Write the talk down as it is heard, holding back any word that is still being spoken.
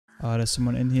Oh, there's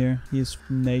someone in here. He is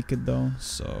naked though,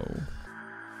 so...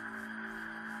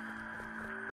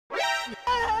 Why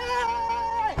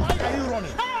are you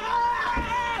running?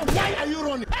 Why are you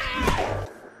running?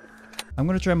 I'm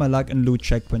gonna try my luck and loot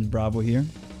checkpoint Bravo here.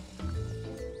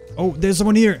 Oh, there's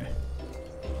someone here!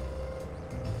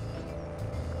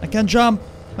 I can't jump!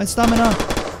 My stamina!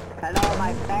 Hello,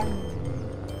 my friend.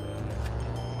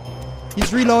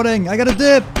 He's reloading! I got a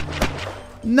dip!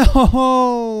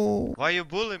 No! Why you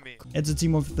bullying me? It's a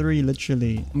team of 3,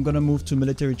 literally. I'm gonna move to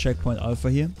military checkpoint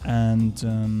Alpha here. And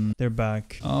they're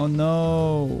back. Oh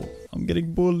no! I'm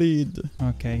getting bullied.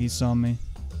 Okay, he saw me.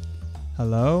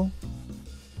 Hello?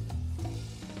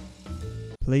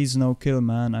 Please no kill,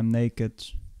 man. I'm naked.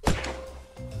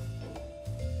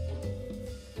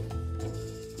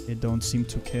 They don't seem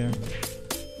to care.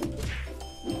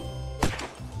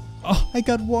 Oh, I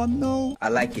got one. No. I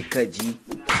like your cut, G.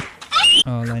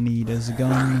 All I need is a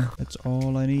gun. That's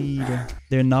all I need.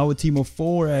 They're now a team of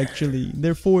 4, actually.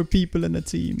 They're 4 people in a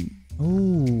team.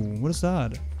 Oh, what is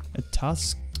that? A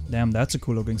tusk? Damn, that's a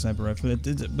cool looking sniper rifle.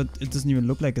 But it doesn't even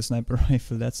look like a sniper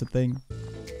rifle. That's the thing.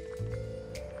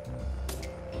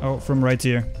 Oh, from right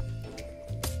here.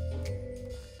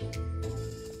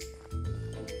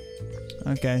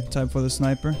 Okay, time for the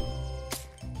sniper.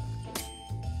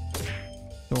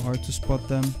 So hard to spot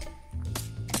them.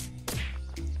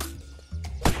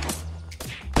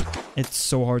 It's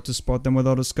so hard to spot them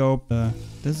without a scope.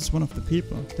 This is one of the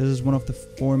people. This is one of the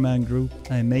 4-man group.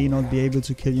 I may not be able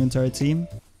to kill your entire team,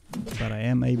 but I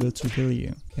am able to kill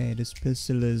you. Okay, this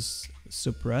pistol is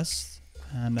suppressed.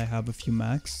 And I have a few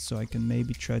max, so I can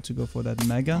maybe try to go for that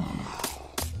mega.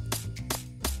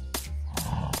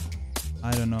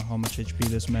 I don't know how much HP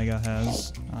this mega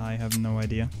has. I have no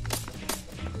idea.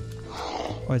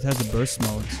 Oh, it has a burst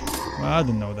mode. Well, I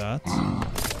didn't know that.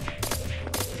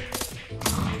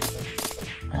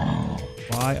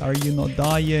 Why are you not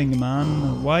dying,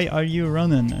 man? Why are you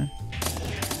running?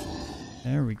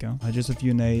 There we go. Just a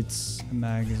few nades, a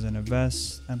mags and a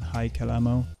vest, and high cal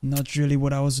ammo. Not really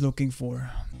what I was looking for.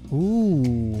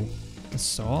 Ooh, a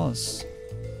sauce.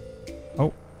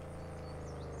 Oh,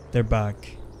 they're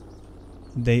back.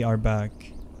 They are back.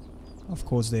 Of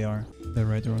course they are. They're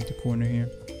right around the corner here.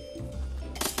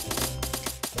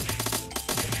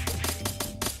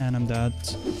 And I'm dead.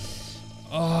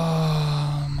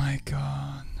 Oh my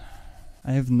god.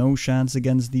 I have no chance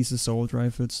against these assault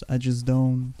rifles. I just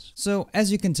don't. So,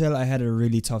 as you can tell, I had a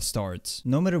really tough start.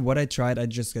 No matter what I tried, I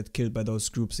just got killed by those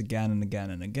groups again and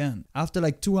again and again. After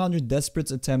like 200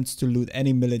 desperate attempts to loot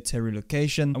any military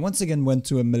location, I once again went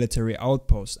to a military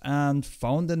outpost and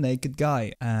found a naked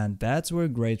guy. And that's where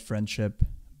great friendship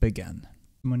began.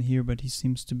 Someone here, but he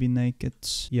seems to be naked.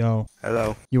 Yo.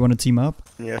 Hello. You want to team up?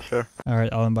 Yeah, sure.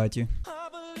 Alright, I'll invite you.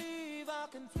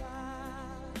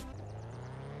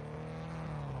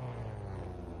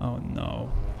 Oh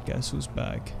no. Guess who's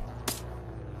back?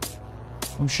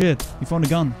 Oh shit, we found a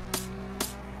gun.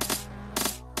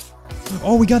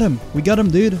 Oh, we got him! We got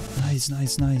him, dude! Nice,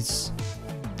 nice, nice.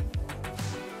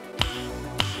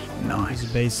 There's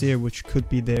a base here, which could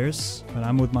be theirs. But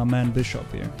I'm with my man Bishop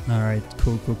here. Alright,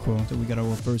 cool, cool, cool. So we got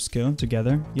our first kill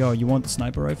together. Yo, you want the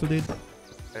sniper rifle, dude?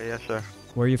 Yes, sir.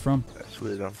 Where are you from?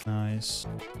 Sweden. Nice.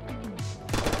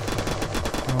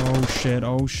 Oh shit,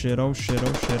 oh shit, oh shit,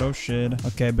 oh shit, oh shit.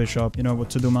 Okay, Bishop, you know what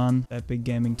to do, man. Epic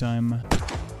gaming time.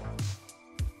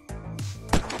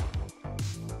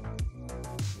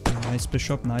 Nice,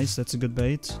 Bishop, nice. That's a good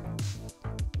bait.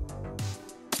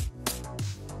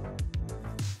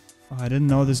 Oh, I didn't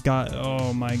know this guy.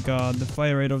 Oh my god, the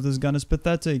fire rate of this gun is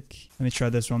pathetic. Let me try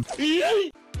this one.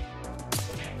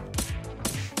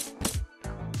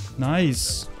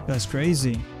 Nice. That's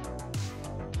crazy.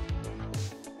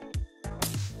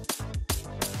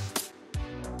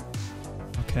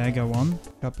 Okay, I got one.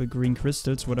 Couple green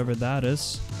crystals, whatever that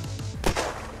is.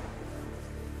 Oh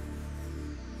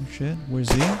shit,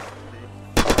 where's he?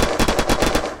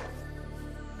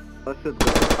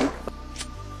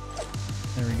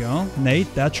 There we go.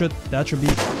 Nate, that should be.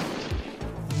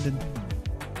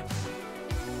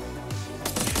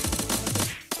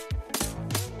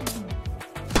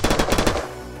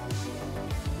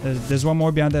 There's one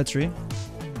more behind that tree.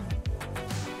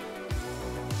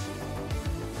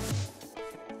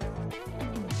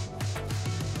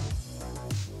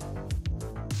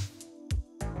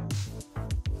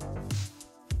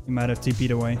 You might have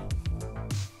TP'd away.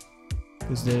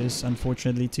 Because there's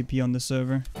unfortunately TP on the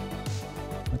server.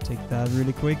 I'll take that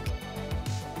really quick.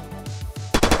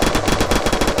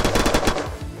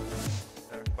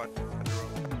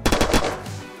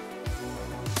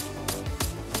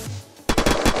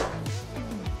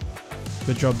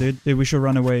 Good job, dude. Dude, we should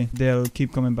run away. They'll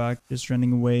keep coming back. Just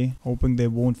running away. Hoping they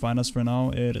won't find us for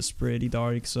now. It is pretty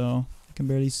dark, so I can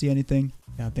barely see anything.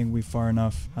 Yeah, I think we're far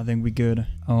enough. I think we're good.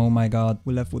 Oh my god.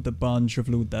 We're left with a bunch of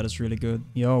loot. That is really good.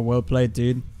 Yo, well played,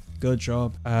 dude. Good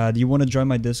job. Do you want to join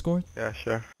my Discord? Yeah,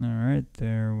 sure. Alright,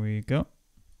 there we go.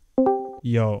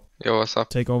 Yo. Yo, what's up?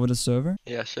 Take over the server?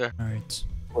 Yeah, sure. Alright.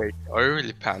 Wait, are you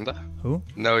really Panda? Who?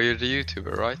 No, you're the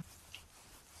YouTuber, right?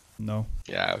 No.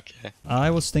 Yeah, okay.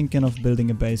 I was thinking of building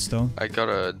a base though. I got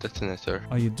a detonator.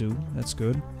 Oh, you do? That's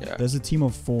good. Yeah. There's a team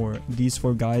of 4. These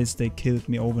 4 guys, they killed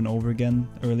me over and over again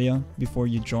earlier before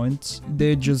you joined.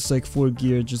 They're just like full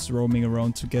gear, just roaming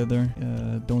around together.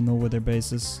 Don't know where their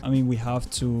base is. I mean, we have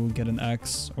to get an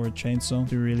axe or a chainsaw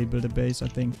to really build a base, I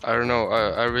think. I don't know,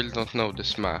 I really don't know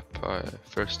this map.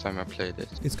 First time I played it.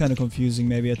 It's kind of confusing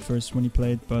maybe at first when you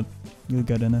play it, but you'll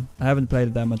get in it. I haven't played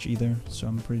it that much either, so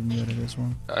I'm pretty new to this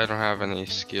one. I don't have any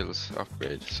skills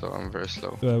upgrade, so I'm very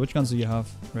slow. Which guns do you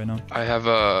have right now? I have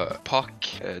a puck,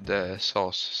 the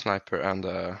sauce sniper, and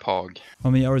a pog. How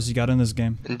many hours you got in this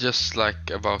game? And just like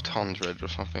about 100 or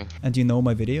something. And do you know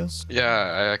my videos? Yeah,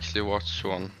 I actually watched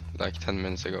one like 10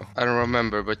 minutes ago. I don't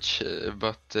remember, but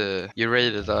you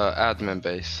raided a admin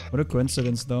base. What a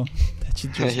coincidence though, that you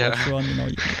just Yeah. watched one, you know.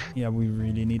 Yeah, we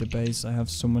really need a base. I have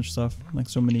so much stuff, like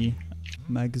so many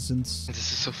magazines. This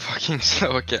is so fucking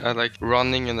slow. Okay, I like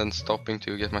running and then stopping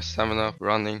to get my stamina up.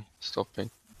 Running,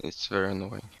 stopping. It's very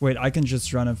annoying. Wait, I can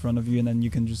just run in front of you and then you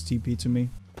can just TP to me.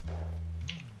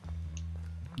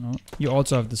 No. You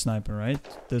also have the sniper, right?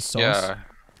 The sauce?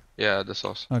 Yeah, the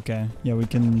sauce. Okay, yeah, we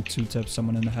can 2-tap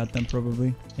someone in the head then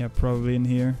probably. Yeah, probably in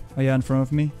here. Oh yeah, in front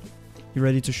of me. You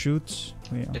ready to shoot?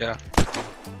 Oh, yeah. Yeah.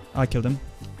 I killed him.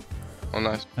 Oh,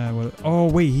 nice. Well,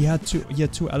 oh wait, he had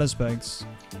 2 Alice bags.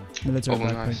 Military Oh,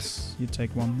 backpacks. nice. You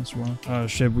take one as well. Oh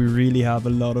shit, we really have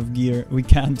a lot of gear. We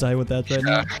can't die with that right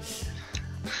now.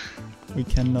 We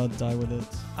cannot die with it.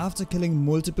 After killing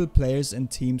multiple players and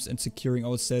teams and securing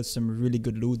ourselves some really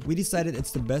good loot, we decided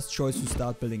it's the best choice to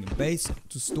start building a base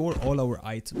to store all our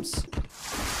items.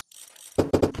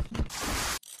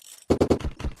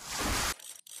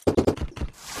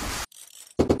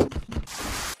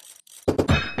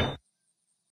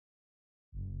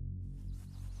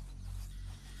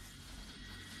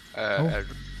 Oh.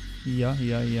 Yeah.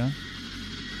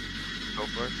 Go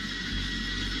for it.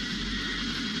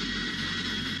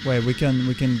 Wait, we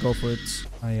can go for it.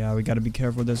 Oh yeah, we gotta be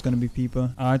careful. There's gonna be people.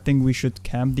 I think we should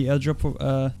camp the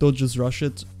airdrop. Don't just rush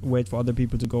it. Wait for other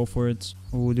people to go for it.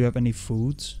 Oh, do you have any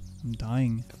food? I'm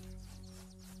dying.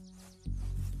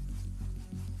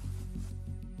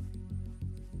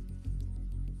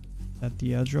 At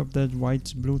the airdrop, that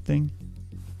white blue thing?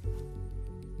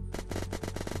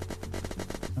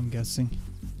 I'm guessing.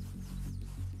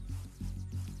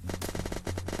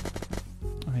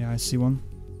 Oh yeah, I see one.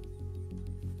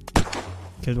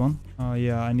 Killed one. Oh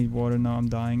yeah, I need water now. I'm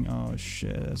dying. Oh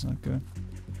shit, that's not good.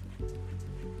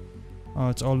 Oh,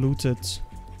 it's all looted.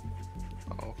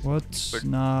 Oh. What?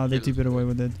 Nah, they took it away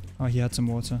with it. Oh, he had some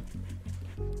water.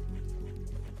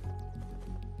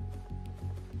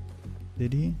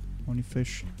 Did he? Only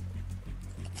fish.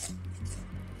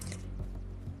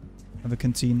 Have a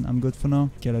canteen. I'm good for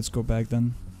now. Okay, let's go back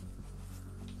then.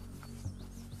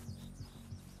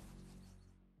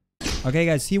 Okay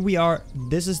guys, here we are.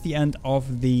 This is the end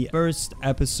of the first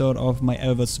episode of my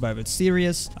Elver survival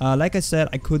series. Like I said,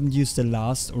 I couldn't use the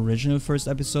last original first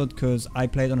episode because I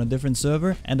played on a different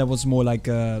server and that was more like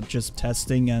just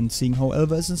testing and seeing how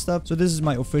Elver is and stuff. So this is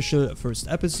my official first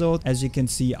episode. As you can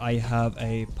see, I have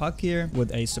a puck here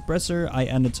with a suppressor. I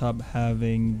ended up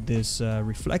having this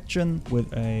reflection with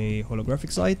a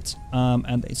holographic sight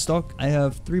and a stock. I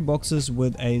have 3 boxes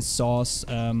with a sauce.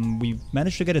 We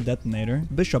managed to get a detonator.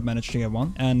 Bishop managed to get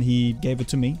one and he gave it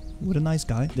to me. What a nice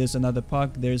guy. There's another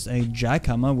puck. There's a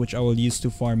jackhammer which I will use to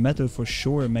farm metal for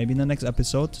sure, maybe in the next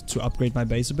episode to upgrade my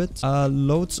base a bit.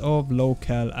 Loads of low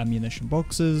cal ammunition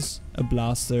boxes, a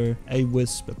blaster, a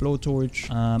wisp, a blowtorch,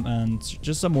 and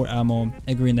just some more ammo,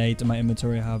 a grenade. In my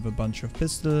inventory I have a bunch of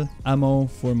pistol ammo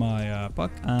for my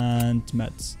puck and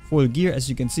meds. Full gear, as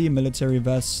you can see, military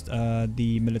vest,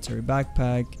 the military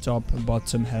backpack, top,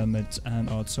 bottom, helmet, and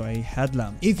also a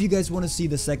headlamp. If you guys want to see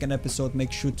the second episode,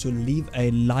 make sure to leave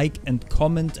a like and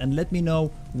comment and let me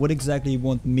know what exactly you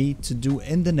want me to do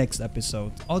in the next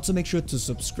episode. Also make sure to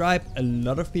subscribe. A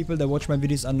lot of people that watch my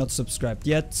videos are not subscribed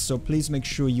yet, so please make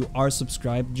sure you are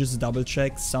subscribed. Just double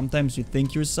check. Sometimes you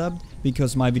think you're subbed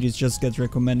because my videos just get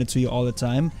recommended to you all the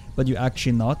time, but you're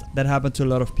actually not. That happened to a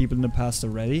lot of people in the past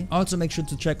already. Also make sure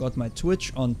to check out my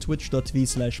Twitch on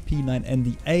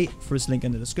twitch.tv/p9nda. First link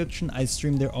in the description. I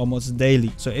stream there almost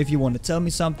daily. So if you want to tell me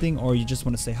something or you just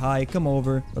want to say hi, come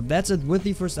over. But that's it with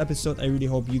the first episode. I really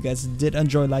hope you guys did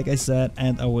enjoy, like I said,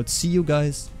 and I will see you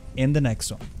guys in the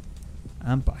next one.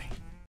 And bye.